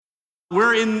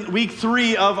We're in week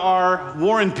 3 of our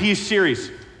War and Peace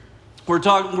series. We're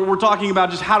talking about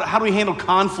just how do we handle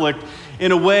conflict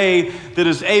in a way that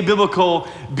is A, biblical,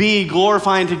 B,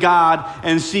 glorifying to God,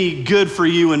 and C, good for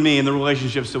you and me and the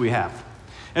relationships that we have.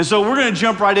 And so we're going to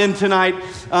jump right in tonight.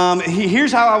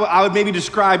 Here's how I would maybe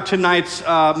describe tonight's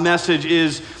message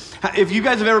is, if you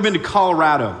guys have ever been to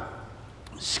Colorado,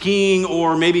 skiing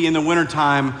or maybe in the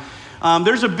wintertime,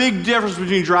 there's a big difference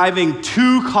between driving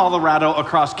to Colorado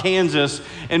across Kansas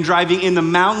and driving in the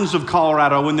mountains of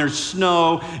Colorado when there's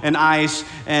snow and ice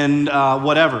and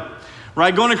whatever,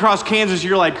 right? Going across Kansas,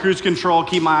 you're like cruise control,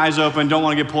 keep my eyes open, don't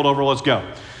want to get pulled over, let's go.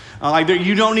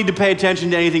 You don't need to pay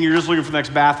attention to anything, you're just looking for the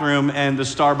next bathroom and the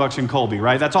Starbucks in Colby,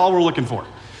 right? That's all we're looking for.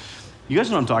 You guys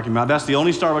know what I'm talking about. That's the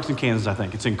only Starbucks in Kansas, I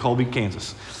think. It's in Colby,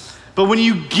 Kansas. But when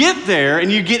you get there and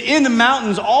you get in the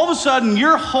mountains, all of a sudden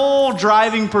your whole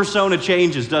driving persona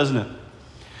changes, doesn't it?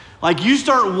 Like you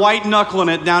start white knuckling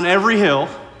it down every hill,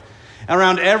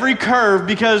 around every curve,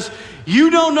 because you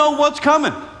don't know what's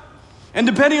coming. And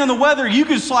depending on the weather, you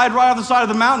could slide right off the side of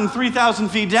the mountain 3,000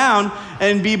 feet down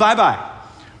and be bye-bye,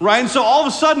 right? And so all of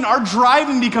a sudden our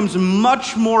driving becomes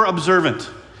much more observant,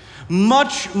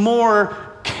 much more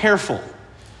careful.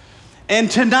 And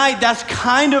tonight, that's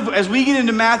kind of, as we get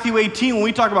into Matthew 18, when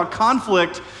we talk about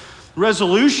conflict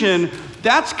resolution,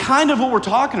 that's kind of what we're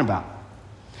talking about.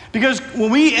 Because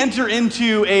when we enter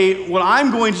into what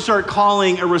I'm going to start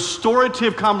calling a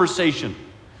restorative conversation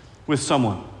with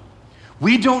someone,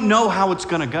 we don't know how it's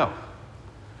gonna go.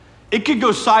 It could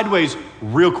go sideways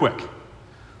real quick.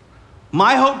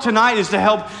 My hope tonight is to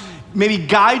help maybe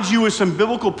guide you with some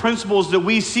biblical principles that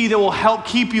we see that will help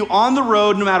keep you on the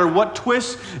road no matter what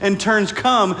twists and turns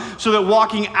come, so that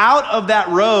walking out of that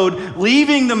road,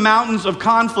 leaving the mountains of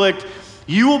conflict,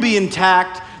 you will be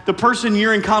intact, the person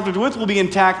you're in conflict with will be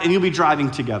intact, and you'll be driving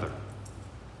together.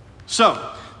 So,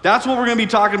 that's what we're gonna be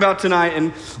talking about tonight.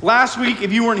 And last week,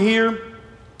 if you weren't here,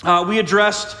 we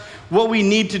addressed what we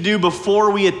need to do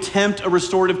before we attempt a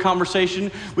restorative conversation.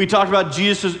 We talked about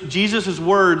Jesus'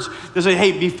 words that say,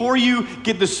 hey, before you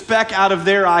get the speck out of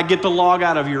their eye, get the log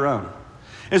out of your own.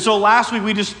 And so last week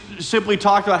we just simply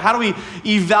talked about how do we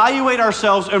evaluate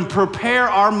ourselves and prepare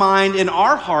our mind and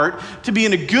our heart to be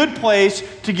in a good place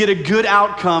to get a good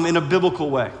outcome in a biblical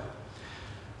way.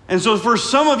 And so for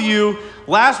some of you,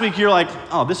 last week you're like,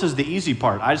 oh, this is the easy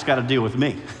part. I just got to deal with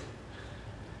me.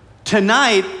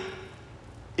 Tonight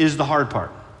is the hard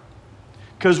part,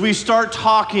 because we start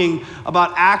talking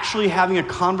about actually having a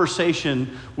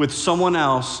conversation with someone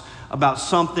else about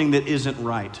something that isn't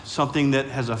right, something that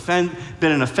has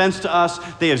been an offense to us,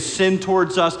 they have sinned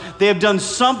towards us, they have done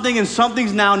something and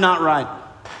something's now not right.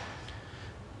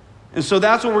 And so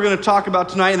that's what we're going to talk about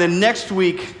tonight. And then next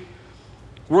week,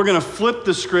 we're going to flip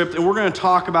the script and we're going to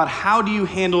talk about how do you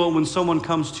handle it when someone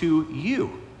comes to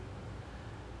you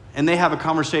and they have a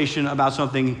conversation about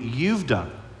something you've done.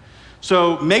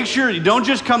 So make sure you don't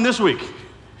just come this week.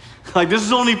 Like this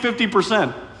is only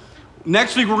 50%.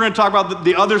 Next week, we're going to talk about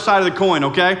the other side of the coin,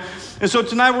 okay? And so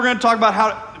tonight, we're going to talk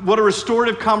about what a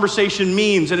restorative conversation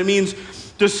means. And it means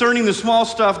discerning the small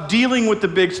stuff, dealing with the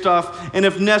big stuff, and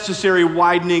if necessary,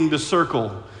 widening the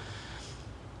circle.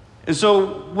 And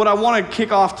so what I want to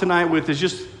kick off tonight with is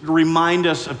just remind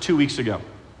us of 2 weeks ago.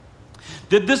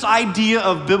 That this idea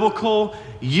of biblical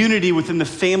unity within the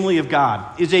family of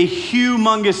God is a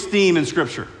humongous theme in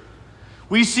Scripture.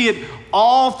 We see it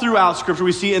all throughout Scripture.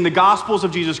 We see it in the Gospels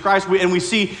of Jesus Christ, and we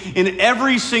see in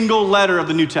every single letter of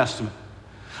the New Testament.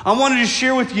 I wanted to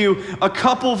share with you a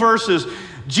couple verses.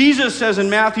 Jesus says in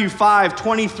Matthew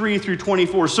 5:23 through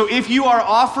 24, so if you are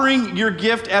offering your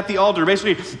gift at the altar,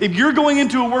 basically, if you're going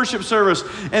into a worship service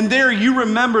and there you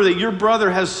remember that your brother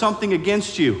has something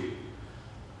against you,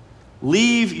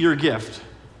 leave your gift.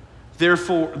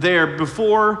 Therefore,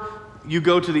 before you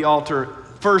go to the altar,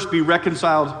 first be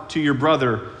reconciled to your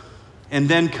brother and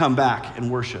then come back and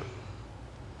worship.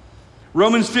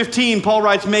 Romans 15, Paul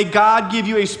writes, may God give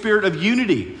you a spirit of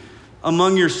unity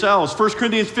among yourselves. 1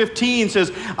 Corinthians 15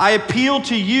 says, I appeal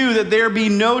to you that there be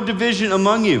no division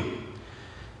among you,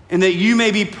 and that you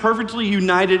may be perfectly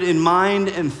united in mind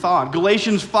and thought.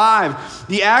 Galatians 5,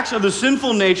 the acts of the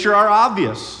sinful nature are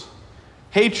obvious: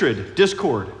 hatred,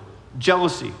 discord,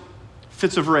 jealousy,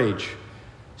 fits of rage,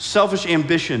 selfish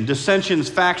ambition, dissensions,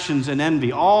 factions, and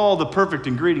envy, all the perfect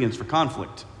ingredients for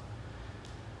conflict.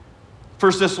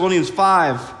 1 Thessalonians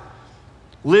 5,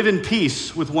 live in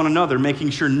peace with one another, making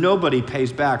sure nobody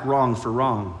pays back wrong for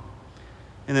wrong.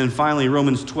 And then finally,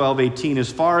 Romans 12:18,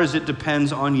 as far as it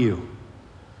depends on you,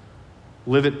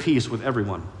 live at peace with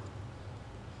everyone.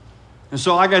 And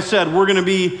so, like I said, we're going to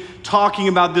be talking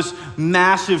about this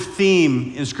massive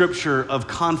theme in Scripture of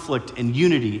conflict and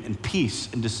unity and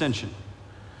peace and dissension.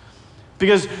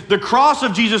 Because the cross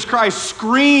of Jesus Christ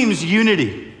screams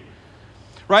unity,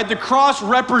 right? The cross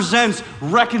represents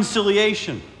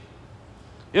reconciliation.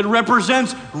 It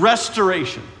represents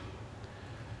restoration.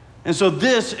 And so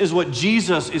this is what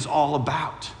Jesus is all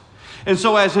about. And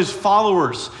so as his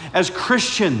followers, as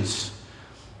Christians,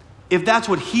 if that's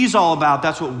what he's all about,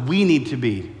 that's what we need to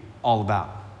be all about.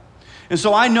 And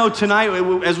so I know tonight,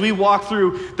 as we walk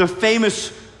through the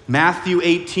famous Matthew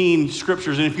 18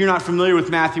 scriptures, and if you're not familiar with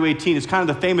Matthew 18, it's kind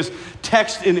of the famous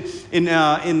text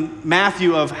in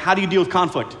Matthew of how do you deal with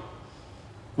conflict?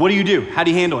 What do you do? How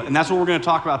do you handle it? And that's what we're going to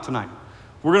talk about tonight.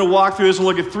 We're going to walk through this and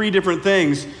look at 3 different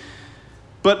things.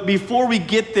 But before we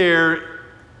get there,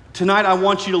 tonight I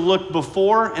want you to look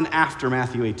before and after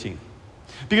Matthew 18.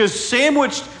 Because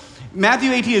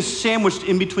Matthew 18 is sandwiched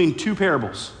in between 2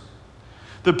 parables.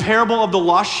 The parable of the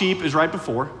lost sheep is right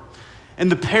before,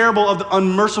 and the parable of the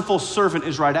unmerciful servant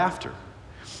is right after.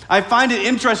 I find it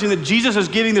interesting that Jesus is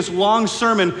giving this long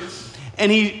sermon,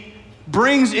 and he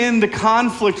brings in the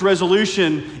conflict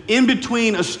resolution in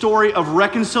between a story of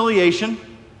reconciliation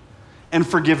and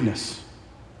forgiveness.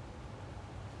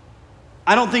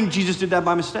 I don't think Jesus did that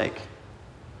by mistake.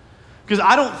 Because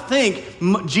I don't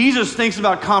think Jesus thinks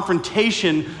about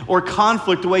confrontation or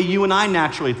conflict the way you and I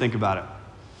naturally think about it.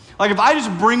 Like if I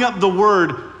just bring up the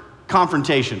word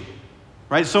confrontation,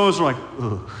 right? Someone's like,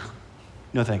 ugh,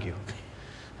 no thank you.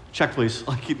 Check please.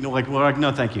 Like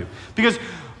no thank you. Because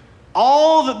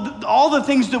all the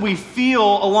things that we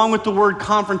feel along with the word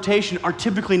confrontation are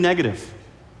typically negative,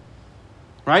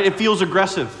 right? It feels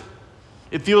aggressive.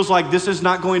 It feels like this is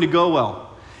not going to go well.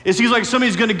 It seems like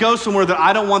somebody's going to go somewhere that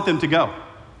I don't want them to go.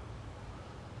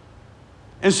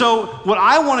 And so what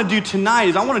I want to do tonight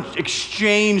is I want to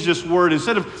exchange this word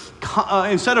instead of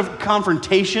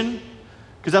confrontation,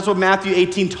 because that's what Matthew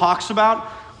 18 talks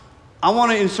about. I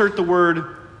want to insert the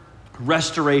word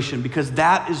restoration, because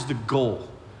that is the goal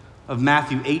of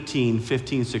Matthew 18,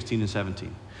 15, 16, and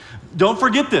 17. Don't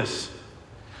forget this.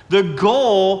 The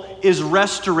goal is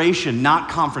restoration, not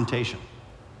confrontation.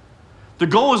 The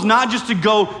goal is not just to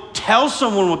go tell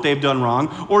someone what they've done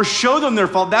wrong or show them their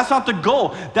fault. That's not the goal.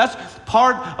 That's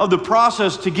part of the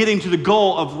process to getting to the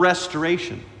goal of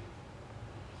restoration,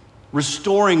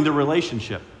 restoring the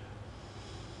relationship.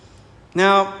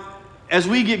 Now, as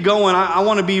we get going, I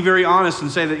want to be very honest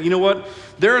and say that, you know what?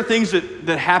 There are things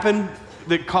that happen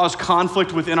that cause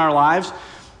conflict within our lives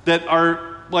that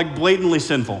are like blatantly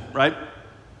sinful, right?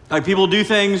 Like people do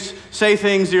things, say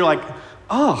things, you're like,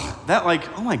 oh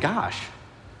my gosh,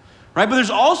 right? But there's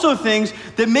also things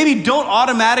that maybe don't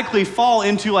automatically fall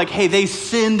into like, hey, they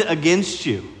sinned against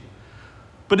you,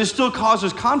 but it still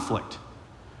causes conflict,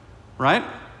 right?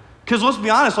 Because let's be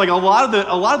honest, like a lot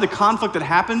of the conflict that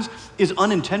happens is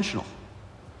unintentional.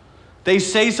 They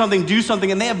say something, do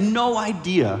something, and they have no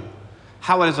idea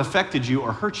how it has affected you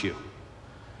or hurt you.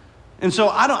 And so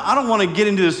I don't want to get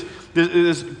into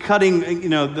this cutting,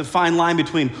 the fine line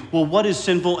between, well, what is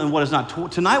sinful and what is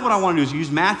not. Tonight what I want to do is use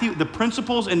the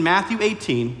principles in Matthew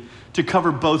 18 to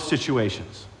cover both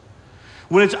situations.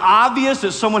 When it's obvious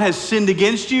that someone has sinned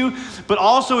against you, but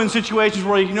also in situations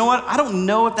where, you know what, I don't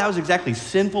know if that was exactly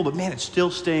sinful, but man, it still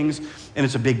stings and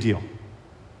it's a big deal.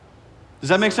 Does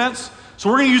that make sense? So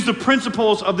we're going to use the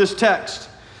principles of this text.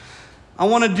 I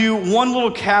want to do one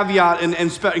little caveat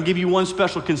and give you one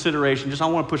special consideration. I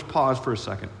want to push pause for a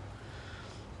second.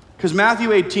 Because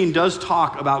Matthew 18 does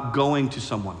talk about going to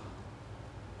someone.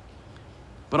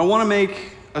 But I want to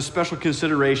make a special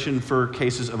consideration for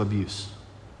cases of abuse.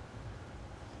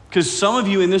 Because some of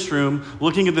you in this room,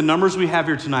 looking at the numbers we have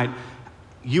here tonight,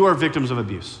 you are victims of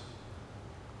abuse.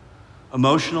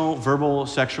 Emotional, verbal,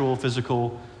 sexual,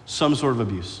 physical, some sort of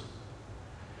abuse.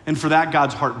 And for that,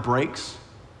 God's heart breaks.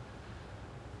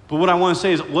 But what I want to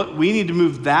say is we need to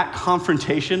move that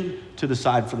confrontation to the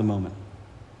side for the moment.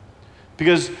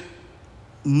 Because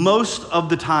most of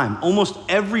the time, almost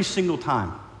every single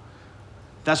time,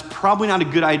 that's probably not a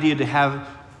good idea to have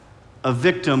a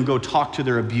victim go talk to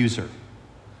their abuser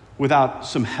without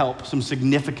some help, some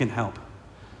significant help.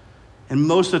 And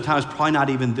most of the time, it's probably not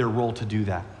even their role to do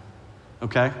that,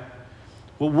 okay?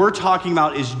 What we're talking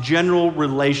about is general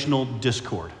relational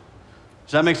discord.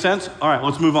 Does that make sense? All right,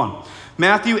 let's move on.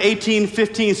 Matthew 18,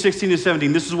 15, 16, and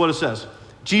 17, this is what it says.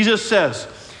 Jesus says,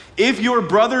 if your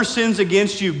brother sins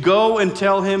against you, go and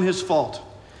tell him his fault,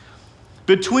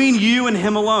 between you and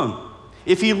him alone.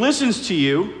 If he listens to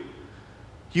you,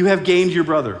 you have gained your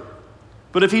brother.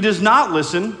 But if he does not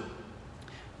listen,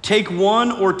 take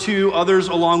one or two others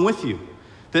along with you,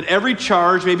 that every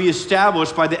charge may be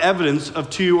established by the evidence of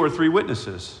 2 or 3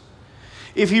 witnesses.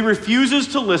 If he refuses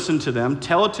to listen to them,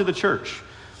 tell it to the church.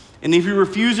 And if he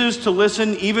refuses to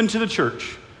listen even to the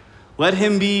church, let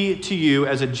him be to you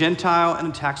as a Gentile and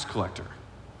a tax collector.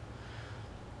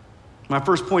 My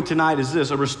first point tonight is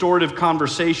this: a restorative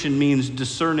conversation means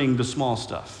discerning the small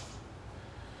stuff.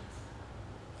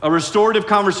 A restorative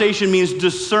conversation means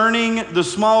discerning the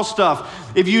small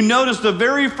stuff. If you notice, the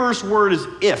very first word is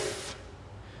if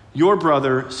your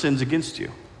brother sins against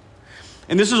you.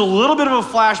 And this is a little bit of a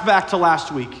flashback to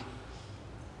last week.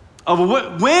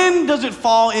 When does it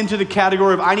fall into the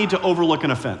category of I need to overlook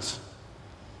an offense?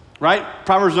 Right?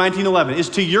 Proverbs 19:11 is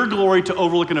to your glory to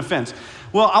overlook an offense.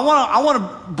 Well, I want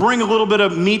to bring a little bit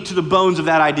of meat to the bones of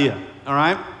that idea, all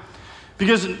right?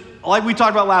 Because like we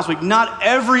talked about last week, not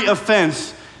every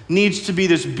offense needs to be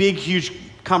this big, huge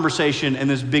conversation and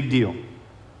this big deal,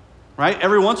 right?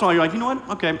 Every once in a while, you're like, you know what?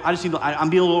 Okay, I'm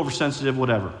being a little oversensitive,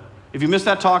 whatever. If you missed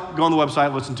that talk, go on the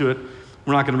website, listen to it.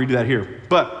 We're not going to redo that here.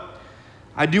 But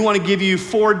I do want to give you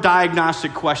 4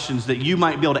 diagnostic questions that you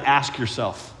might be able to ask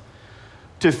yourself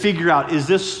to figure out, is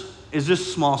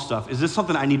this small stuff? Is this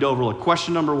something I need to overlook?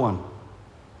 Question number 1.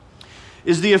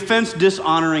 Is the offense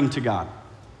dishonoring to God?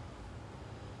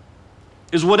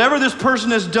 Is whatever this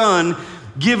person has done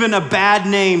given a bad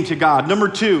name to God? Number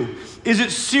 2, is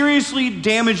it seriously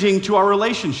damaging to our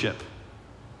relationship?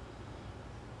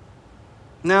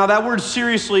 Now, that word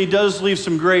seriously does leave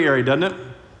some gray area, doesn't it?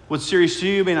 What's serious to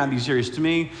you may not be serious to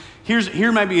me.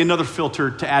 Here might be another filter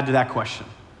to add to that question.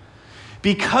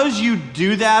 Because you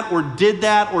do that or did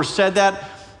that or said that,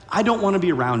 I don't want to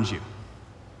be around you.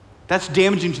 That's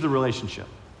damaging to the relationship.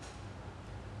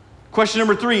 Question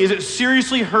number 3, is it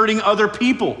seriously hurting other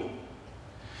people?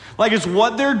 Like, is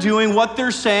what they're doing, what they're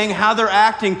saying, how they're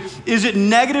acting, is it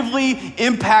negatively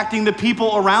impacting the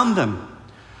people around them?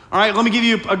 All right, let me give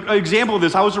you an example of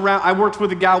this. I worked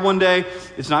with a gal one day,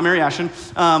 it's not Mary Ashton,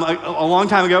 a long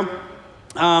time ago,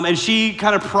 and she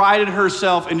kind of prided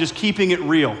herself in just keeping it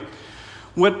real.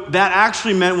 What that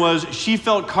actually meant was she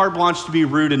felt carte blanche to be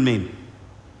rude and mean.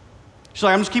 She's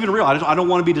like, I'm just keeping it real. I don't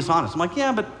want to be dishonest. I'm like,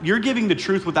 yeah, but you're giving the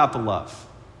truth without the love.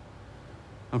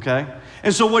 Okay?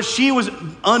 And so what she was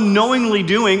unknowingly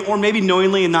doing, or maybe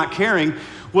knowingly and not caring,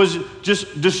 was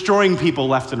just destroying people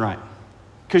left and right.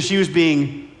 Because she was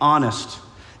being honest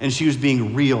and she was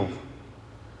being real.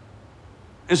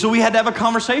 And so we had to have a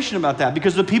conversation about that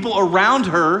because the people around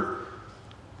her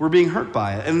were being hurt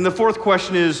by it. And the 4th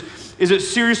question is it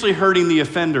seriously hurting the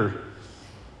offender,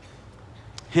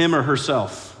 him or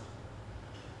herself?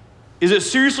 Is it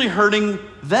seriously hurting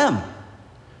them?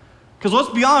 Because let's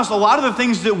be honest, a lot of the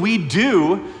things that we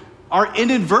do are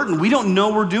inadvertent. We don't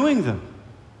know we're doing them.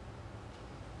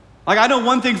 Like, I know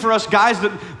one thing for us guys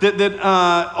that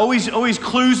always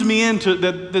clues me into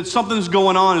that something's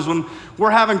going on is when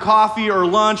we're having coffee or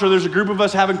lunch, or there's a group of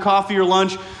us having coffee or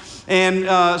lunch,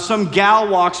 and some gal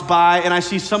walks by and I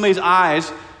see somebody's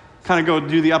eyes kind of go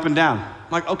do the up and down.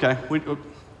 I'm like, okay, we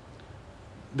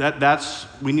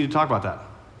need to talk about that.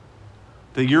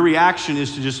 That your reaction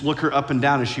is to just look her up and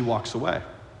down as she walks away.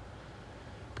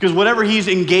 Because whatever he's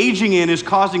engaging in is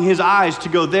causing his eyes to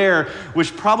go there,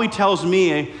 which probably tells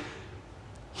me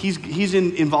he's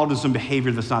involved in some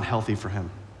behavior that's not healthy for him,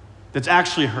 that's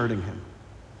actually hurting him.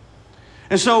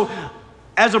 And so,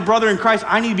 as a brother in Christ,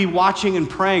 I need to be watching and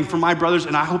praying for my brothers,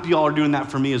 and I hope you all are doing that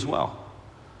for me as well.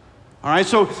 All right,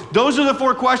 so those are the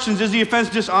 4 questions. Is the offense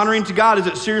dishonoring to God? Is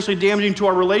it seriously damaging to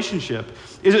our relationship?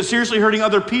 Is it seriously hurting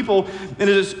other people?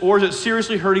 Or is it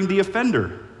seriously hurting the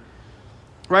offender?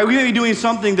 Right, we may be doing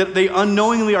something that they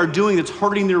unknowingly are doing that's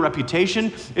hurting their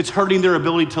reputation. It's hurting their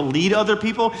ability to lead other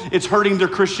people. It's hurting their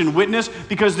Christian witness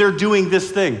because they're doing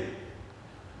this thing.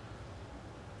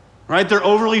 Right, they're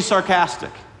overly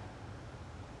sarcastic.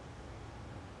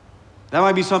 That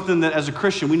might be something that as a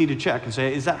Christian we need to check and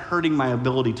say, is that hurting my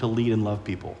ability to lead and love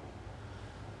people?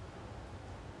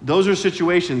 Those are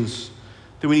situations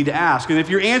that we need to ask. And if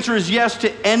your answer is yes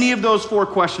to any of those 4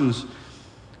 questions,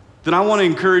 then I want to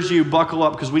encourage you, buckle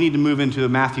up, because we need to move into the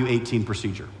Matthew 18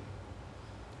 procedure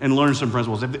and learn some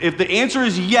principles. If the answer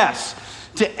is yes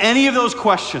to any of those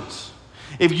questions,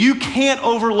 if you can't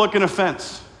overlook an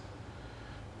offense,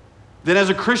 then as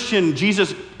a Christian,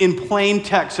 Jesus in plain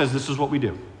text says this is what we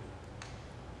do.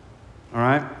 All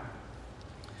right?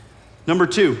 Number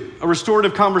 2, a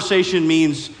restorative conversation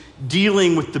means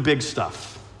dealing with the big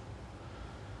stuff.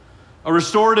 A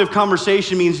restorative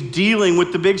conversation means dealing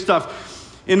with the big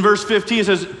stuff. In verse 15, it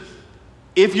says,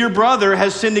 if your brother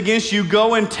has sinned against you,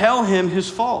 go and tell him his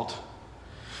fault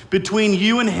between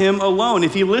you and him alone.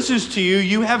 If he listens to you,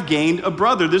 you have gained a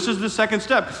brother. This is the second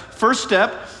step. First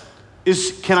step,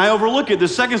 can I overlook it? The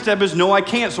second step is, no, I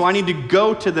can't, so I need to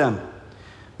go to them.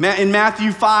 In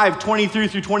Matthew 5, 23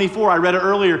 through 24, I read it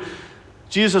earlier,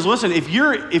 Jesus says, listen, if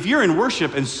you're in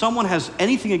worship and someone has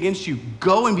anything against you,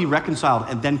 go and be reconciled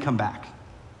and then come back.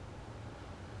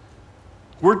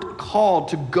 We're called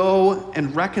to go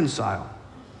and reconcile.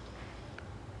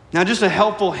 Now, just a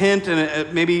helpful hint,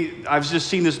 and maybe I've just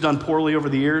seen this done poorly over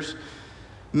the years.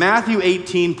 Matthew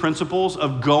 18 principles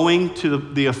of going to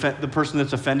the person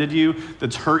that's offended you,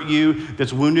 that's hurt you,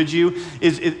 that's wounded you,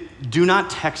 do not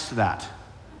text that.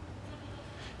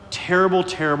 Terrible,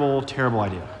 terrible, terrible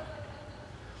idea.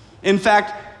 In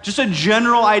fact, just a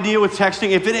general idea with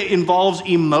texting, if it involves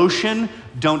emotion,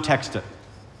 don't text it.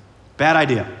 Bad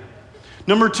idea.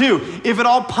 Number 2, if at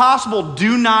all possible,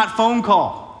 do not phone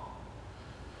call.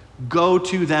 Go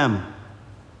to them.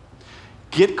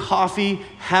 Get coffee,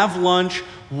 have lunch,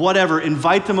 whatever.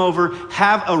 Invite them over.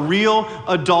 Have a real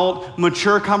adult,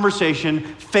 mature conversation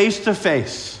face to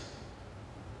face.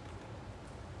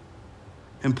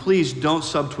 And please don't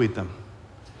subtweet them.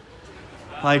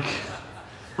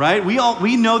 Right?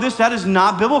 We know this. That is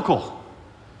not biblical.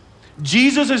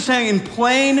 Jesus is saying in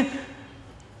plain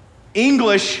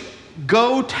English,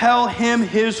 go tell him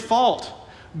his fault.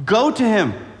 Go to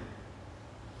him.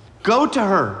 Go to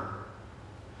her.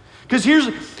 Because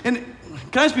and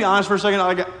can I just be honest for a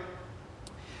second?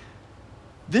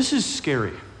 This is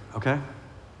scary, okay?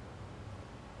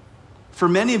 For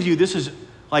many of you, this is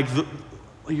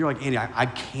you're like, Andy, I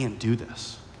can't do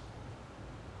this.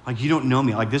 You don't know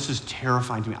me. This is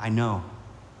terrifying to me. I know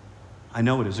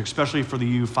it is, especially for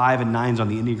you 5 and 9s on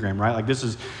the Enneagram, right? This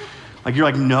is, you're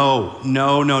like, no.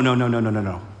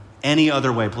 Any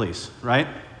other way, please, right?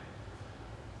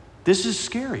 This is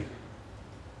scary.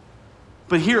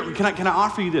 But here, can I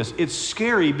offer you this? It's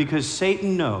scary because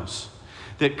Satan knows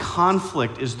that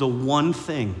conflict is the one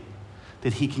thing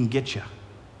that he can get you.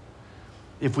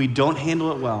 If we don't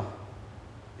handle it well,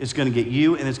 it's going to get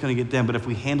you and it's going to get them. But if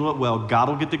we handle it well, God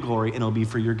will get the glory and it'll be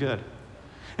for your good.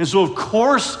 And so, of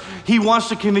course, he wants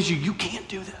to convince you, you can't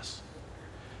do this.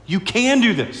 You can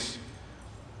do this.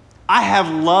 I have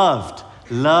loved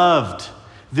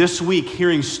this week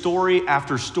hearing story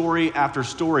after story after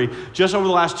story just over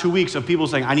the last 2 weeks of people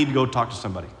saying, I need to go talk to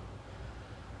somebody.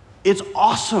 It's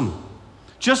awesome.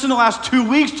 Just in the last 2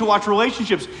 weeks to watch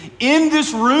relationships in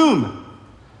this room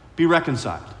be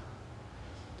reconciled.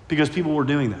 Because people were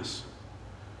doing this.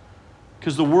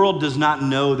 Because the world does not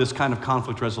know this kind of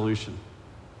conflict resolution.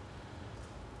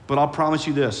 But I'll promise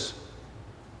you this.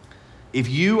 If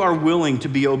you are willing to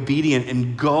be obedient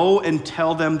and go and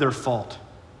tell them their fault,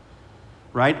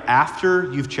 right?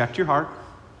 After you've checked your heart,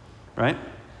 right?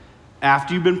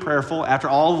 After you've been prayerful, after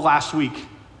all of last week,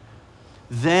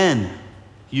 then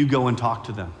you go and talk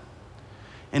to them.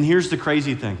 And here's the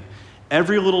crazy thing.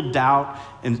 Every little doubt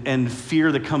and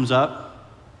fear that comes up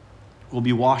will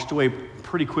be washed away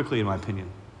pretty quickly, in my opinion.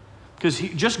 Because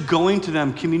just going to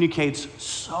them communicates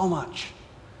so much.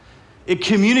 It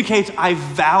communicates, I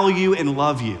value and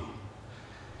love you.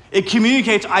 It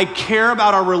communicates, I care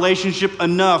about our relationship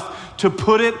enough to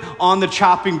put it on the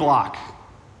chopping block.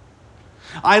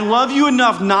 I love you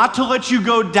enough not to let you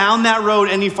go down that road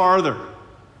any farther.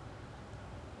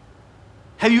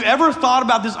 Have you ever thought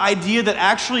about this idea that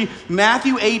actually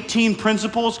Matthew 18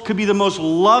 principles could be the most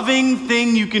loving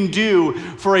thing you can do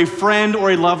for a friend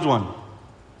or a loved one?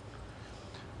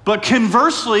 But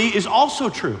conversely is also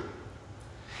true.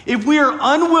 If we are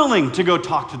unwilling to go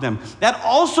talk to them, that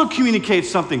also communicates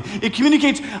something. It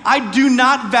communicates, I do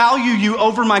not value you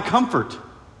over my comfort.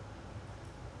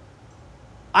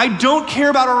 I don't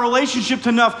care about our relationship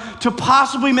enough to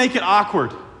possibly make it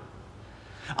awkward.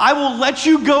 I will let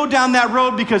you go down that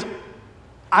road because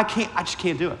I just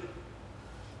can't do it.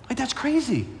 That's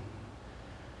crazy.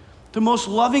 The most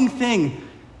loving thing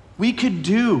we could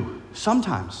do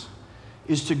sometimes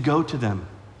is to go to them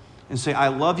and say, I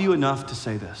love you enough to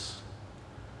say this.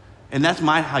 And that's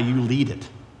how you lead it,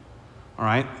 all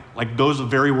right? Those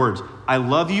very words. I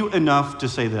love you enough to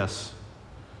say this.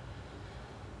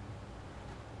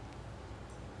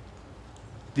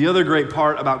 The other great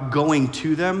part about going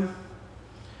to them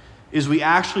is we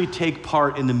actually take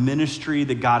part in the ministry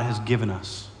that God has given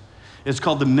us. It's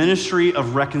called the ministry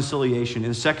of reconciliation.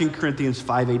 In 2 Corinthians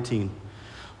 5:18,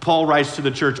 Paul writes to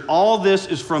the church, all this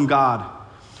is from God,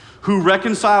 who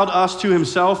reconciled us to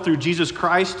himself through Jesus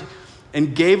Christ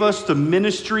and gave us the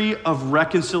ministry of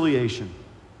reconciliation.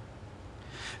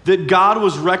 That God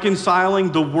was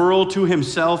reconciling the world to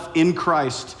himself in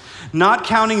Christ, not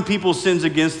counting people's sins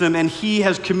against them, and he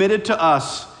has committed to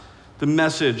us the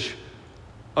message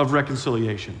of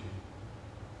reconciliation.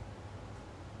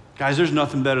 Guys, there's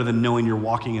nothing better than knowing you're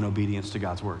walking in obedience to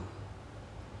God's word.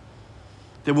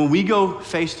 That when we go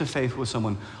face to face with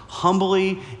someone,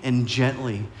 humbly and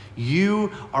gently,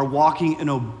 you are walking in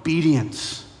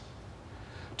obedience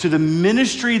to the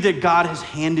ministry that God has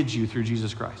handed you through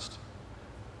Jesus Christ.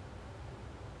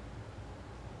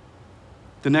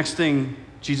 The next thing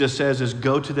Jesus says is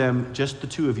go to them, just the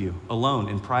two of you, alone,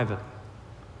 in private.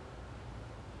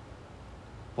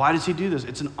 Why does he do this?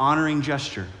 It's an honoring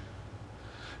gesture.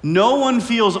 No one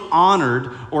feels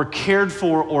honored or cared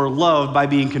for or loved by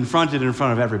being confronted in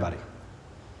front of everybody,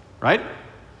 right?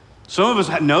 Some of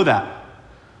us know that.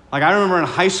 Like I remember in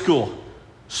high school,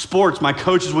 sports, my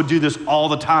coaches would do this all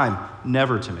the time.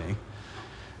 Never to me,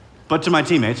 but to my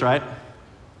teammates, right?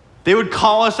 They would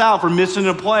call us out for missing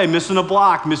a play, missing a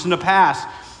block, missing a pass,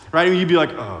 right? And you'd be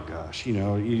like, oh gosh,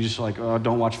 you just like, oh,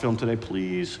 don't watch film today,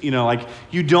 please. Like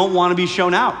you don't want to be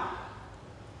shown out.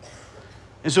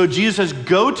 And so Jesus says,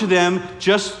 go to them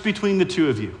just between the two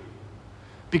of you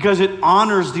because it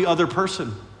honors the other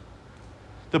person.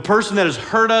 The person that has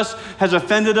hurt us, has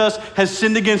offended us, has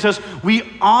sinned against us, we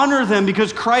honor them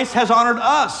because Christ has honored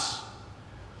us.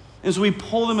 And so we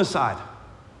pull them aside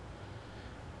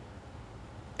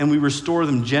and we restore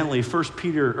them gently. 1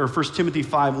 Timothy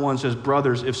 5:1 says,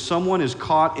 brothers, if someone is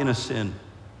caught in a sin,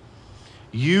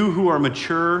 you who are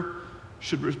mature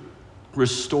should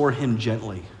restore him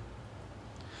gently.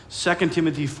 2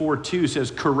 Timothy 4:2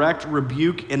 says, correct,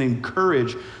 rebuke, and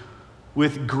encourage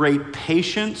with great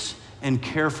patience and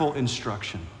careful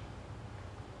instruction.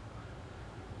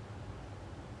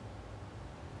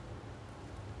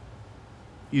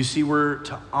 You see, we're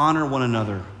to honor one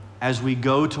another as we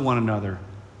go to one another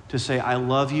to say, I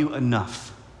love you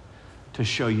enough to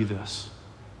show you this.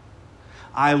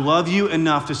 I love you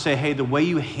enough to say, hey, the way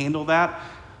you handle that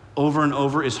over and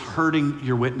over is hurting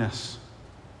your witness.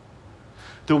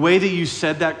 The way that you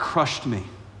said that crushed me.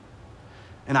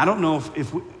 And I don't know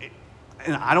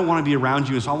and I don't want to be around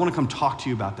you, and so I want to come talk to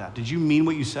you about that. Did you mean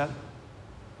what you said?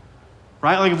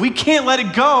 Right? Like if we can't let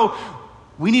it go,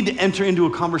 we need to enter into a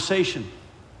conversation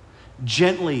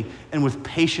gently and with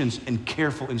patience and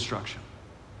careful instruction.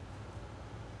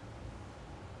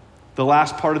 The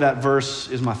last part of that verse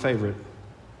is my favorite.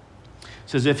 It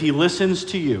says, if he listens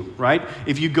to you, right?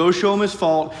 If you go show him his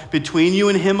fault between you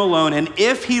and him alone, and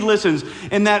if he listens,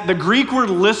 and that the Greek word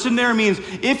listen there means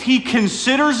if he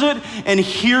considers it and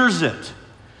hears it.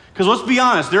 Because let's be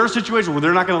honest, there are situations where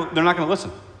they're not gonna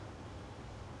listen.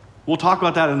 We'll talk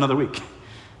about that in another week.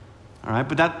 All right,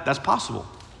 but that's possible.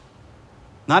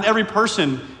 Not every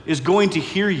person is going to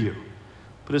hear you.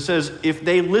 But it says, if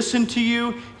they listen to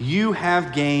you, you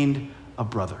have gained a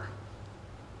brother.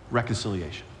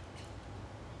 Reconciliation.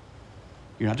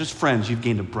 You're not just friends, you've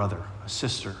gained a brother, a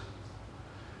sister.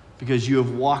 Because you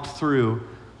have walked through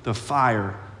the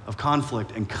fire of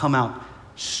conflict and come out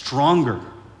stronger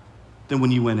than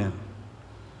when you went in.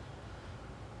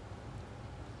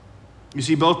 You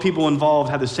see, both people involved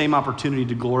have the same opportunity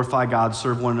to glorify God,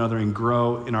 serve one another, and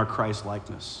grow in our Christ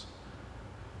likeness.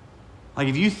 Like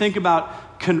if you think about,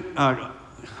 I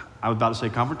was about to say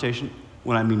confrontation,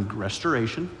 when I mean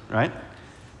restoration, right?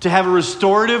 To have a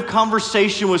restorative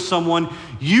conversation with someone,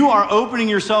 you are opening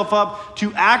yourself up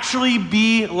to actually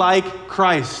be like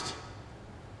Christ.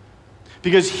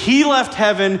 Because he left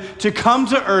heaven to come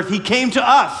to earth. He came to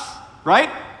us, right?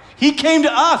 He came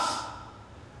to us.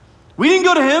 We didn't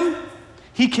go to him.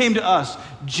 He came to us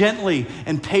gently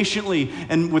and patiently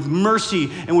and with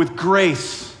mercy and with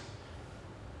grace.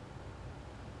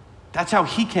 That's how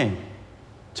he came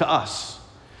to us.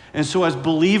 And so as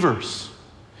believers,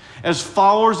 as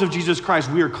followers of Jesus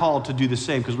Christ, we are called to do the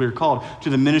same because we are called to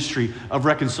the ministry of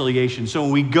reconciliation. So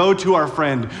when we go to our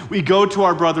friend, we go to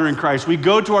our brother in Christ, we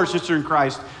go to our sister in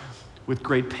Christ with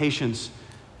great patience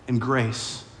and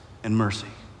grace and mercy.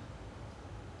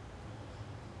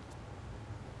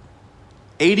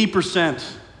 80%,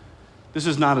 this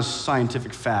is not a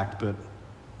scientific fact, but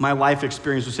my life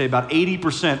experience would say about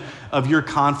 80% of your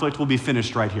conflict will be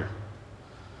finished right here.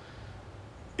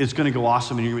 It's going to go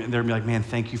awesome, and you're going to be like, man,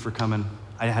 thank you for coming.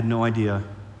 I had no idea.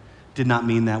 Did not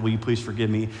mean that. Will you please forgive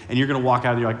me? And you're going to walk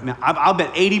out of there like, man, I'll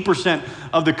bet 80%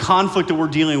 of the conflict that we're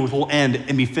dealing with will end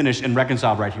and be finished and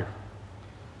reconciled right here.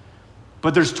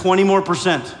 But there's 20 more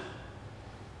percent.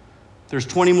 There's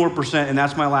 20 more percent, and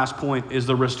that's my last point, is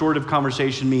the restorative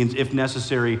conversation means, if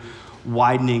necessary,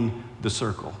 widening the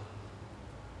circle.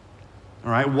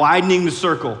 All right, widening the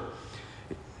circle.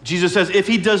 Jesus says, if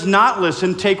he does not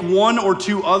listen, take one or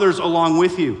two others along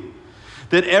with you,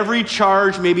 that every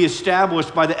charge may be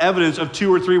established by the evidence of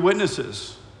 2 or 3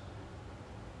 witnesses.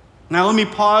 Now let me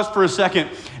pause for a second.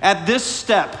 At this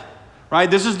step, right?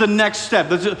 This is the next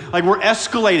step. Like we're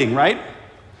escalating, right?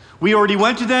 We already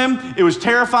went to them. It was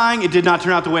terrifying. It did not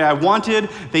turn out the way I wanted.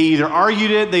 They either argued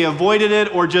it, they avoided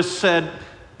it, or just said,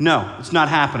 no, it's not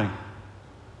happening.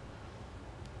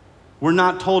 We're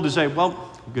not told to say,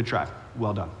 well, good try,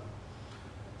 well done.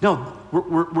 No,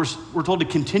 we're told to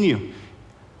continue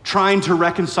trying to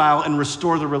reconcile and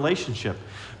restore the relationship.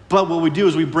 But what we do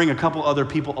is we bring a couple other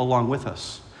people along with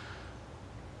us.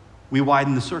 We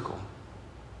widen the circle.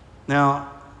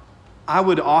 Now, I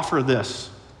would offer this.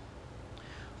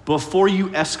 Before you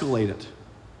escalate it,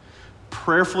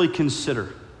 prayerfully consider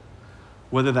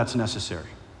whether that's necessary.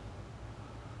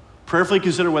 Prayerfully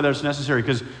consider whether it's necessary,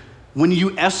 because when you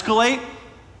escalate,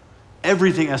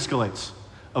 everything escalates.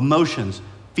 Emotions,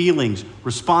 feelings,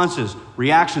 responses,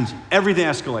 reactions, everything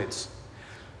escalates.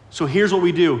 So here's what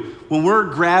we do. When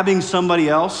we're grabbing somebody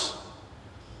else,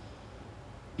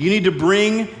 you need to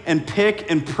bring and pick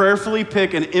and prayerfully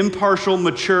pick an impartial,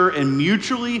 mature, and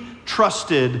mutually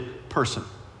trusted person.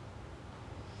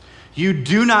 You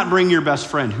do not bring your best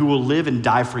friend who will live and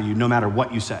die for you no matter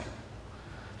what you say.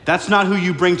 That's not who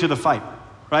you bring to the fight,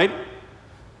 right?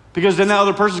 Because then that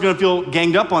other person's gonna feel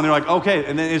ganged up on. They're like, okay,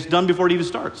 and then it's done before it even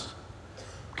starts.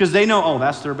 Because they know, oh,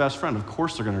 that's their best friend. Of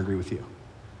course they're gonna agree with you.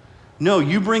 No,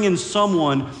 you bring in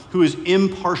someone who is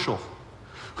impartial,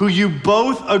 who you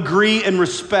both agree and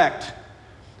respect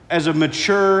as a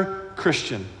mature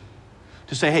Christian.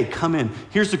 To say, hey, come in.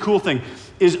 Here's the cool thing,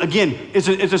 is again, it's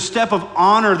a step of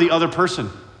honor the other person.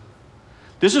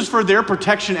 This is for their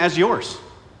protection as yours.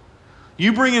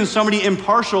 You bring in somebody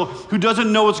impartial who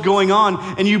doesn't know what's going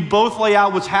on, and you both lay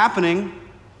out what's happening,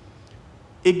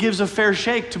 it gives a fair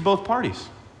shake to both parties.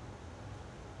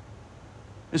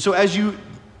 And so as you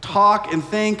talk and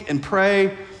think and pray,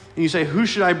 and you say, who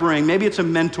should I bring? Maybe it's a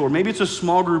mentor, maybe it's a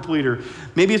small group leader,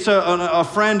 maybe it's a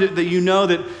friend that you know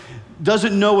that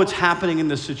doesn't know what's happening in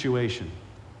this situation.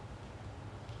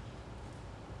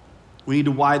 We need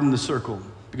to widen the circle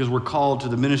because we're called to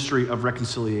the ministry of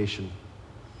reconciliation.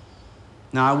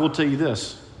 Now, I will tell you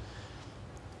this.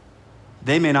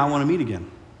 They may not want to meet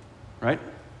again, right?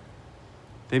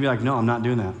 They'd be like, no, I'm not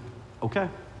doing that. Okay.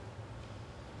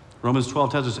 Romans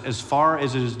 12 tells us, as far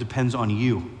as it depends on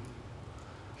you,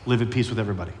 live at peace with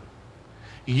everybody.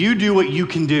 You do what you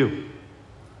can do.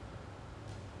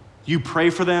 You pray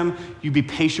for them, you be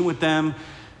patient with them,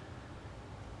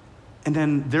 and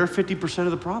then they're 50%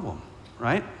 of the problem,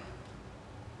 right?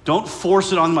 Don't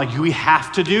force it on them like, we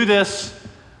have to do this.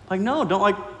 Like, no,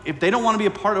 if they don't want to be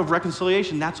a part of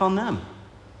reconciliation, that's on them.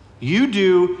 You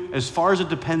do as far as it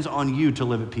depends on you to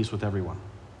live at peace with everyone.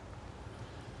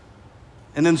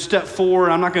 And then step 4,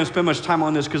 I'm not going to spend much time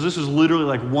on this because this is literally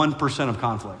like 1% of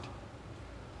conflict.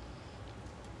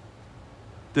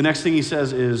 The next thing he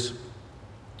says is,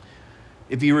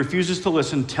 if he refuses to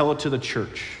listen, tell it to the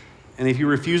church. And if he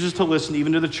refuses to listen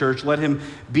even to the church, let him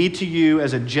be to you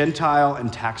as a Gentile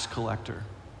and tax collector.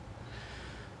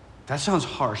 That sounds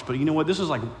harsh, but you know what? This is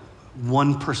like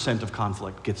 1% of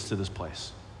conflict gets to this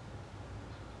place.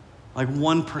 Like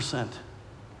 1%.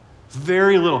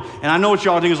 Very little. And I know what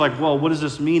y'all think is like, well, what does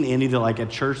this mean, Andy? That like at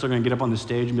church, they're going to get up on the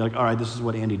stage and be like, all right, this is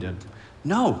what Andy did.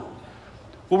 No.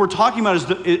 What we're talking about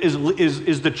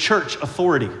is the church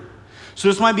authority. So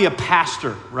this might be a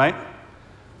pastor, right?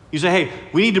 You say, hey,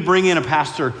 we need to bring in a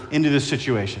pastor into this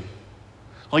situation.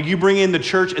 Like you bring in the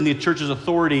church and the church's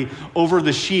authority over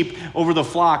the sheep, over the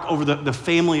flock, over the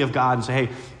family of God and say,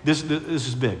 hey, this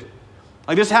is big.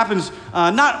 Like this happens,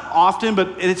 not often,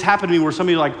 but it's happened to me where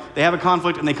somebody like, they have a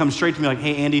conflict and they come straight to me like,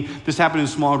 hey, Andy, this happened in a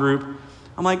small group.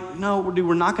 I'm like, no, dude,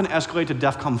 we're not going to escalate to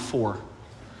DEFCON 4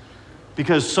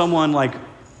 because someone like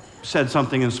said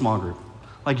something in a small group.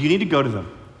 Like you need to go to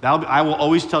them. I will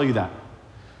always tell you that.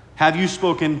 Have you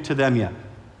spoken to them yet?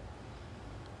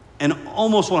 And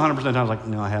almost 100% of the time I was like,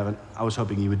 no, I haven't. I was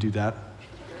hoping you would do that.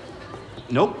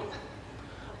 Nope.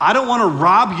 I don't want to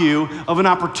rob you of an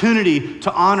opportunity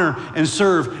to honor and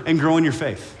serve and grow in your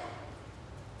faith.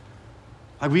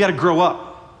 Like we got to grow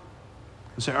up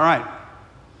and say, all right,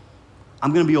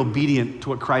 I'm going to be obedient to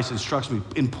what Christ instructs me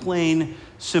in plain,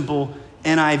 simple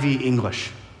NIV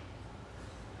English.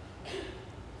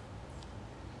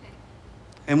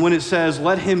 And when it says,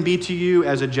 let him be to you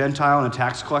as a Gentile and a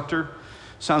tax collector,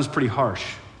 sounds pretty harsh.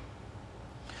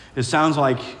 It sounds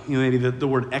like, maybe the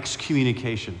word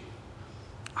excommunication.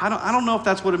 I don't know if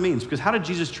that's what it means, because how did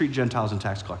Jesus treat Gentiles and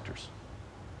tax collectors?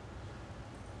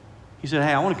 He said,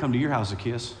 hey, I want to come to your house,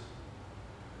 Zacchaeus.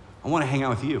 I want to hang out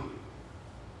with you.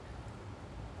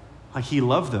 Like he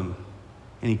loved them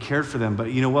and he cared for them,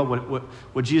 but you know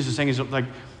what Jesus is saying is like,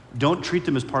 don't treat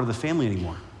them as part of the family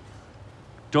anymore.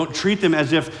 Don't treat them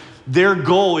as if their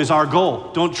goal is our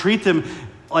goal. Don't treat them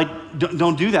like,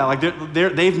 don't do that. Like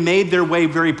they've made their way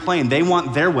very plain. They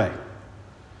want their way.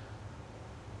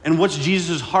 And what's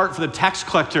Jesus' heart for the tax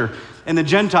collector and the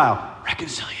Gentile?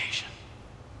 Reconciliation.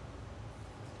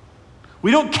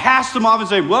 We don't cast them off and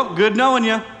say, well, good knowing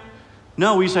you.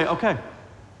 No, we say, okay,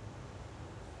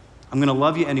 I'm going to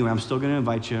love you anyway. I'm still going to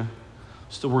invite you.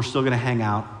 We're still going to hang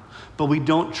out. But we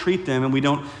don't treat them and we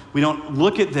don't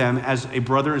look at them as a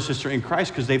brother and sister in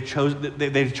Christ because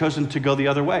they've chosen to go the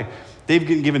other way. They've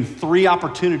been given 3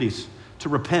 opportunities to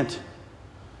repent.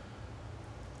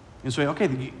 And so,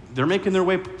 okay, they're making their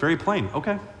way very plain.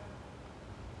 Okay.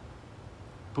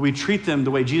 But we treat them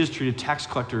the way Jesus treated tax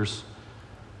collectors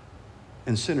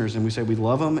and sinners. And we say we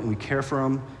love them and we care for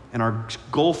them. And our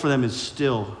goal for them is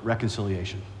still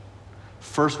reconciliation.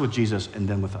 First with Jesus and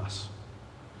then with us.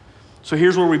 So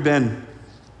here's where we've been.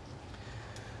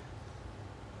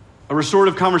 A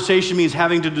restorative conversation means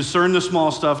having to discern the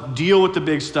small stuff, deal with the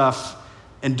big stuff,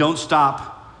 and don't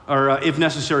stop, or if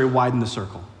necessary, widen the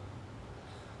circle.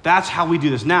 That's how we do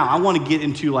this. Now, I want to get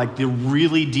into like the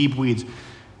really deep weeds.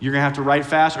 You're going to have to write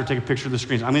fast or take a picture of the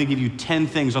screens. I'm going to give you 10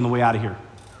 things on the way out of here.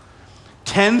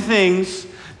 10 things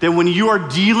that when you are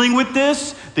dealing with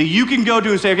this, that you can go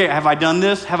to and say, okay, have I done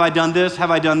this? Have I done this?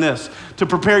 Have I done this? To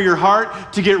prepare your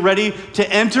heart to get ready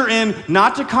to enter in,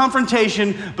 not to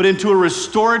confrontation, but into a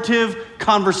restorative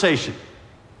conversation.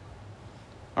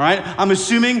 All right? I'm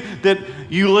assuming that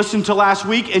you listened to last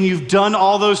week and you've done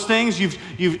all those things.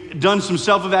 You've done some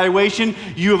self-evaluation.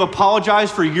 You have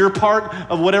apologized for your part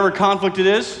of whatever conflict it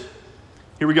is.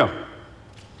 Here we go.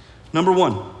 Number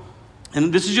 1.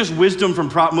 And this is just wisdom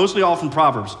from mostly all from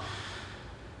Proverbs.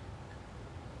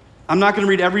 I'm not going to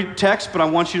read every text, but I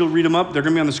want you to read them up. They're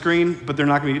going to be on the screen, but they're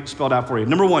not going to be spelled out for you.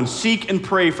 Number 1, seek and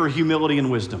pray for humility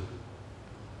and wisdom.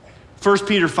 1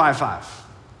 Peter 5:5.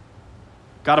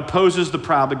 God opposes the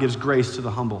proud, but gives grace to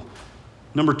the humble.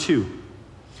 Number 2,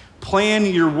 plan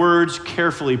your words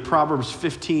carefully. Proverbs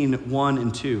 15:1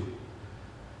 and 2.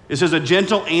 It says, a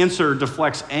gentle answer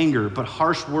deflects anger, but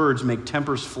harsh words make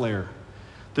tempers flare.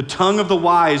 The tongue of the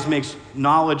wise makes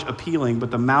knowledge appealing,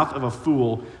 but the mouth of a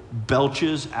fool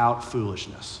belches out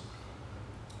foolishness.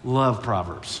 Love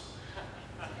Proverbs.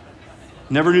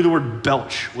 Never knew the word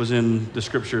belch was in the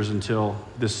scriptures until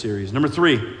this series. Number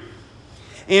 3,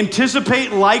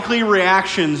 anticipate likely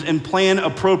reactions and plan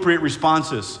appropriate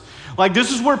responses. Like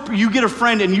this is where you get a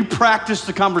friend and you practice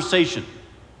the conversation.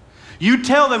 You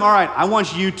tell them, all right, I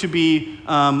want you to be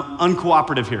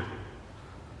uncooperative here.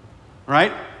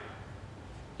 Right?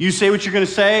 You say what you're going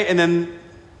to say, and then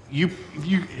you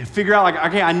figure out, like,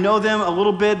 okay, I know them a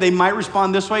little bit. They might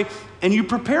respond this way, and you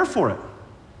prepare for it.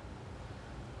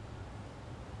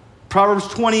 Proverbs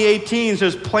 20:18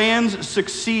 says, plans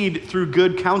succeed through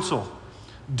good counsel.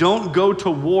 Don't go to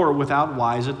war without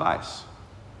wise advice.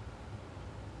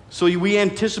 So we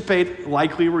anticipate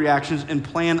likely reactions and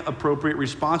plan appropriate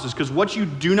responses, because what you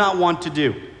do not want to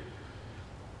do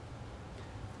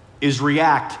is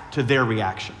react to their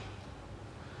reaction.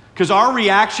 Because our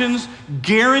reactions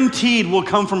guaranteed will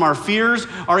come from our fears,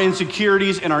 our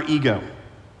insecurities, and our ego.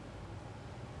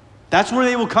 That's where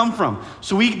they will come from.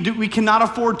 So we cannot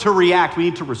afford to react. We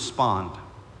need to respond.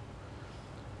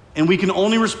 And we can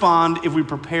only respond if we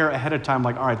prepare ahead of time,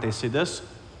 like, all right, they say this,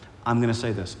 I'm going to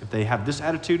say this. If they have this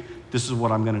attitude, this is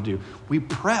what I'm going to do. We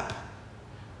prep.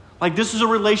 Like this is a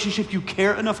relationship you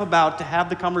care enough about to have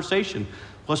the conversation.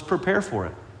 Let's prepare for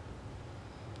it.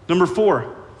 Number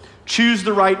 4, choose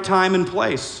the right time and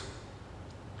place.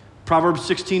 Proverbs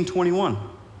 16:21.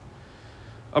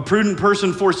 A prudent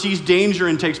person foresees danger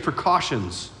and takes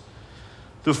precautions.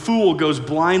 The fool goes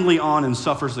blindly on and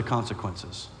suffers the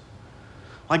consequences.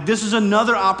 Like this is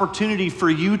another opportunity for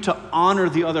you to honor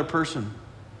the other person.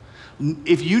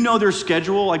 If you know their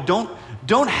schedule, like don't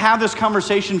have this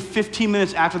conversation 15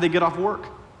 minutes after they get off work.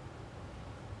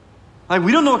 Like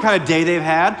we don't know what kind of day they've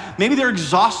had. Maybe they're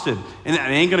exhausted and it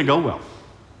ain't gonna go well.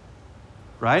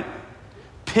 Right?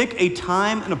 Pick a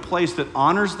time and a place that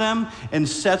honors them and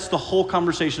sets the whole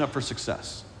conversation up for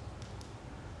success.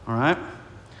 All right?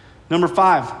 Number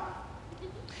 5,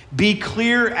 be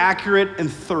clear, accurate,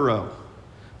 and thorough.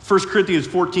 1 Corinthians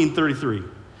 14:33.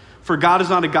 For God is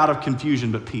not a God of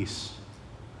confusion, but peace.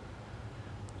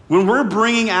 When we're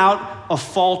bringing out a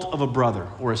fault of a brother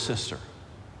or a sister,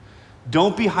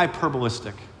 don't be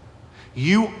hyperbolistic.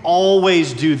 You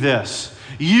always do this.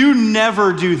 You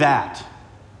never do that.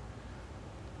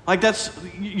 Like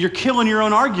you're killing your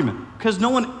own argument because no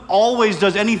one always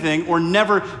does anything or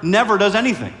never does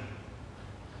anything.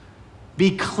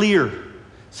 Be clear.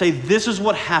 Say, this is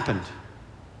what happened.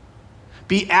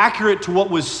 Be accurate to what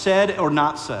was said or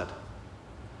not said.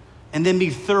 and then be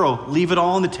thorough. Leave it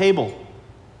all on the table.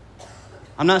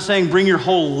 I'm not saying bring your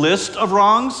whole list of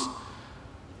wrongs.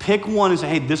 Pick one and say,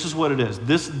 hey, this is what it is.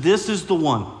 This is the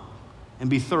one, and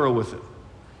be thorough with it.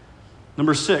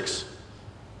 Number 6,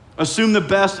 assume the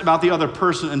best about the other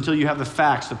person until you have the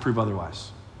facts that prove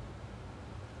otherwise.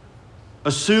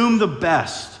 Assume the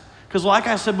best. Because like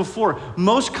I said before,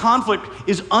 most conflict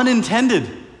is unintended.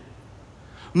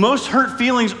 Most hurt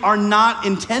feelings are not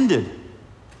intended.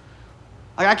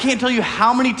 Like, I can't tell you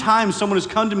how many times someone has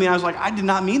come to me and I was like, I did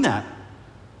not mean that.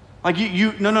 Like,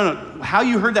 no. How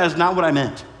you heard that is not what I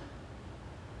meant.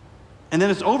 And then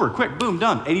it's over, quick, boom,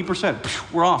 done,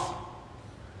 80%, we're off.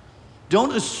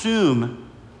 Don't assume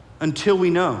until we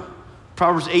know.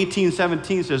 Proverbs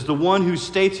 18:17 says, the one who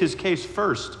states his case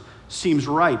first seems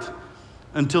right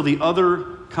until the other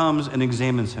comes and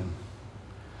examines him.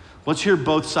 Let's hear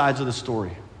both sides of the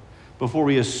story before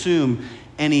we assume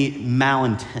any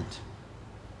malintent.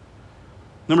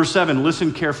 Number 7,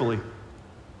 listen carefully.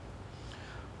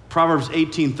 Proverbs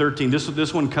 18:13,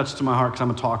 this one cuts to my heart because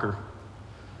I'm a talker.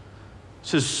 It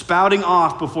says, spouting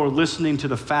off before listening to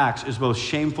the facts is both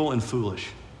shameful and foolish.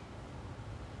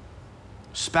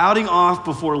 Spouting off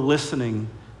before listening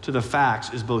to the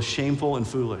facts is both shameful and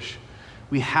foolish.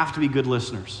 We have to be good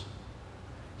listeners.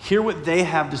 Hear what they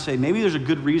have to say. Maybe there's a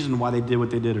good reason why they did what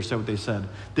they did or said what they said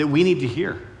that we need to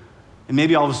hear. And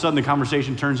maybe all of a sudden the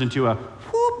conversation turns into a,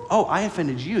 whoop, oh, I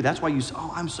offended you. That's why you,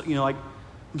 oh, I'm so,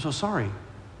 I'm so sorry.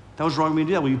 That was wrong of me to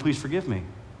do that. Will you please forgive me?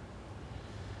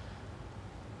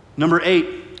 Number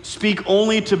 8, speak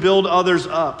only to build others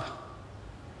up.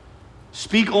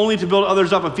 Speak only to build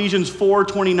others up. Ephesians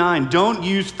 4:29. Don't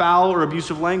use foul or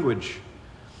abusive language.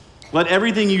 Let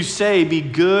everything you say be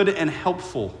good and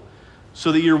helpful,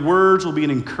 so that your words will be an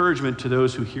encouragement to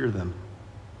those who hear them.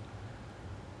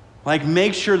 Like,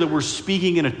 make sure that we're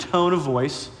speaking in a tone of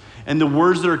voice, and the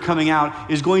words that are coming out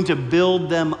is going to build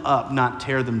them up, not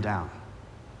tear them down.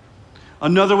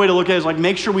 Another way to look at it is like,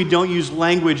 make sure we don't use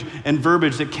language and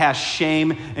verbiage that cast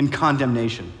shame and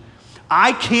condemnation.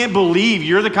 I can't believe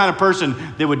you're the kind of person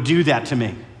that would do that to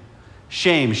me.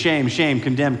 Shame, shame, shame,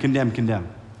 condemn, condemn, condemn.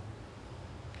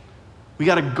 We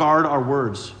got to guard our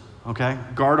words, okay?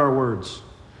 Guard our words.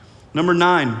 Number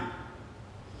 9,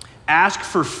 ask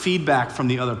for feedback from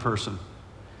the other person.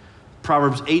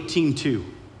 Proverbs 18:2.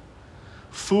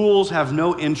 Fools have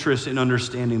no interest in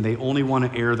understanding. They only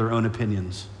want to air their own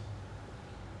opinions.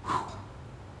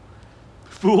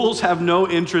 Fools have no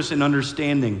interest in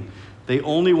understanding. They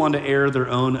only want to air their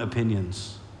own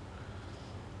opinions.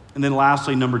 And then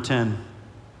lastly, number 10,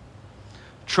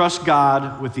 trust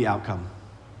God with the outcome.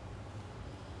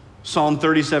 Psalm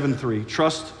 37:3,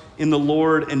 trust in the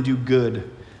Lord and do good.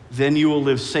 Then you will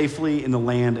live safely in the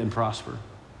land and prosper.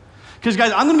 Because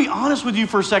guys, I'm going to be honest with you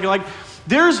for a second. Like,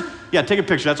 take a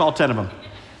picture. That's all 10 of them.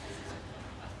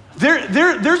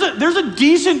 There's a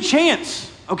decent chance.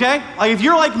 Okay? Like, if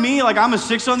you're like me, like, I'm a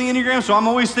 6 on the Enneagram, so I'm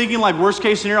always thinking, like, worst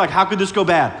case scenario, like, how could this go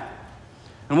bad?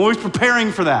 I'm always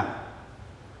preparing for that.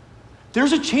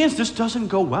 There's a chance this doesn't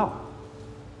go well.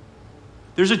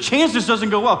 There's a chance this doesn't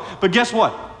go well. But guess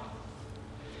what?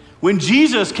 When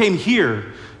Jesus came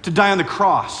here to die on the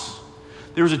cross,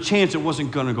 there was a chance it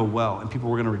wasn't going to go well, and people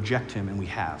were going to reject him, and we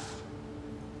have.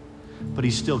 But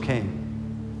he still came.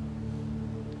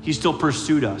 He still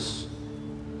pursued us.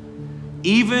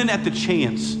 Even at the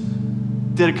chance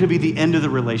that it could be the end of the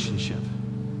relationship.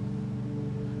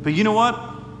 But you know what?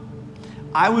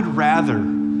 I would rather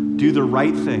do the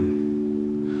right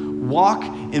thing, walk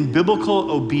in biblical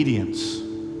obedience,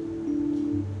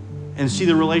 and see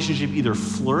the relationship either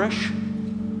flourish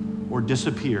or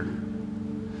disappear,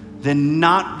 than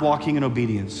not walking in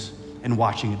obedience and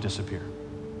watching it disappear.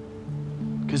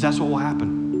 Because that's what will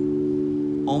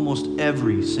happen almost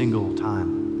every single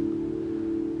time.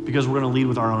 Because we're going to lead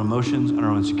with our own emotions and our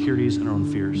own insecurities and our own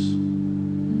fears.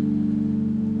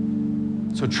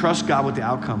 So trust God with the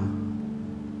outcome.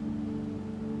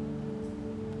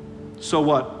 So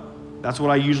what? That's what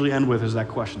I usually end with, is that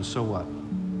question. So what?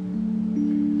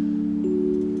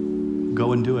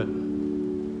 Go and do it.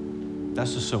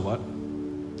 That's the so what.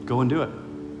 Go and do it.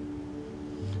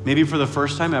 Maybe for the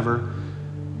first time ever,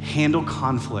 handle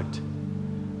conflict,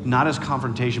 not as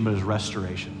confrontation, but as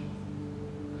restoration.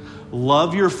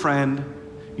 Love your friend,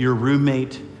 your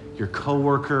roommate, your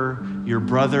coworker, your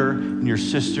brother, and your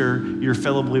sister, your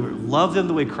fellow believer. Love them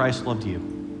the way Christ loved you.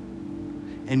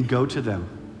 And go to them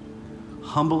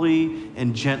humbly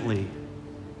and gently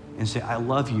and say, I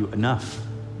love you enough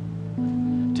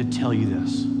to tell you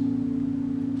this.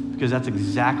 Because that's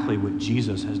exactly what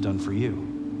Jesus has done for you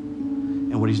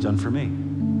and what he's done for me.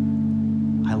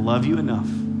 I love you enough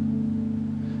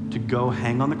to go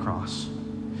hang on the cross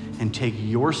and take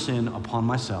your sin upon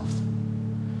myself.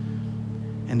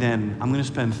 And then I'm going to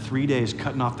spend 3 days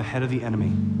cutting off the head of the enemy.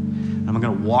 And I'm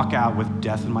going to walk out with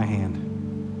death in my hand.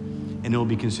 And it will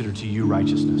be considered to you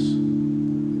righteousness.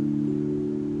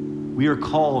 We are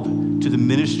called to the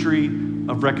ministry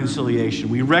of reconciliation.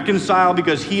 We reconcile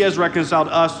because he has reconciled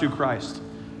us through Christ.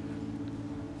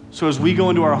 So as we go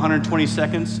into our 120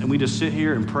 seconds and we just sit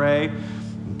here and pray,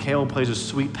 and Kale plays a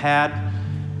sweet pad,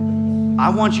 I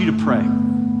want you to pray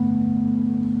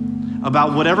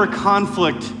about whatever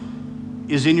conflict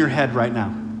is in your head right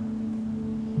now.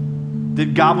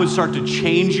 That God would start to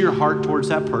change your heart towards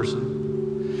that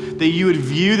person. That you would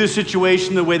view the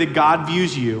situation the way that God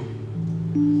views you.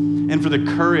 And for the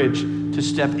courage to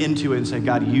step into it and say,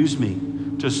 God, use me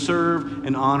to serve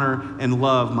and honor and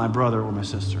love my brother or my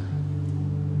sister.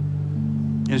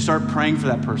 And start praying for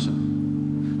that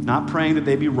person. Not praying that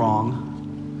they be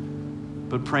wrong,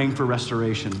 but praying for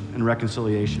restoration and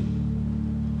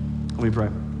reconciliation. Let me pray.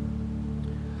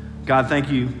 God,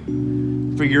 thank you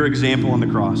for your example on the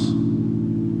cross.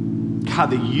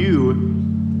 God, that you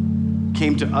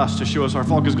came to us to show us our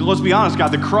fault. Because let's be honest,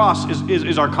 God, the cross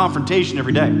is our confrontation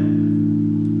every day.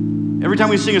 Every time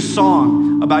we sing a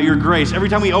song about your grace, every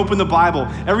time we open the Bible,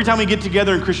 every time we get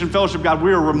together in Christian fellowship, God,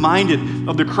 we are reminded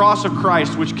of the cross of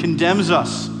Christ, which condemns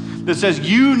us, that says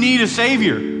you need a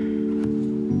Savior.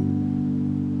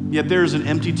 Yet there is an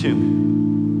empty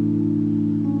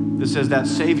tomb that says that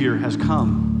Savior has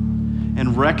come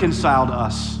and reconciled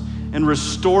us and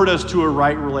restored us to a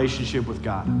right relationship with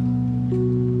God.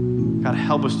 God,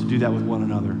 help us to do that with one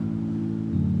another.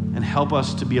 And help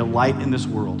us to be a light in this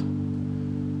world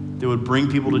that would bring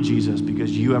people to Jesus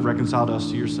because you have reconciled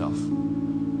us to yourself.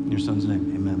 In your Son's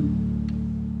name, amen.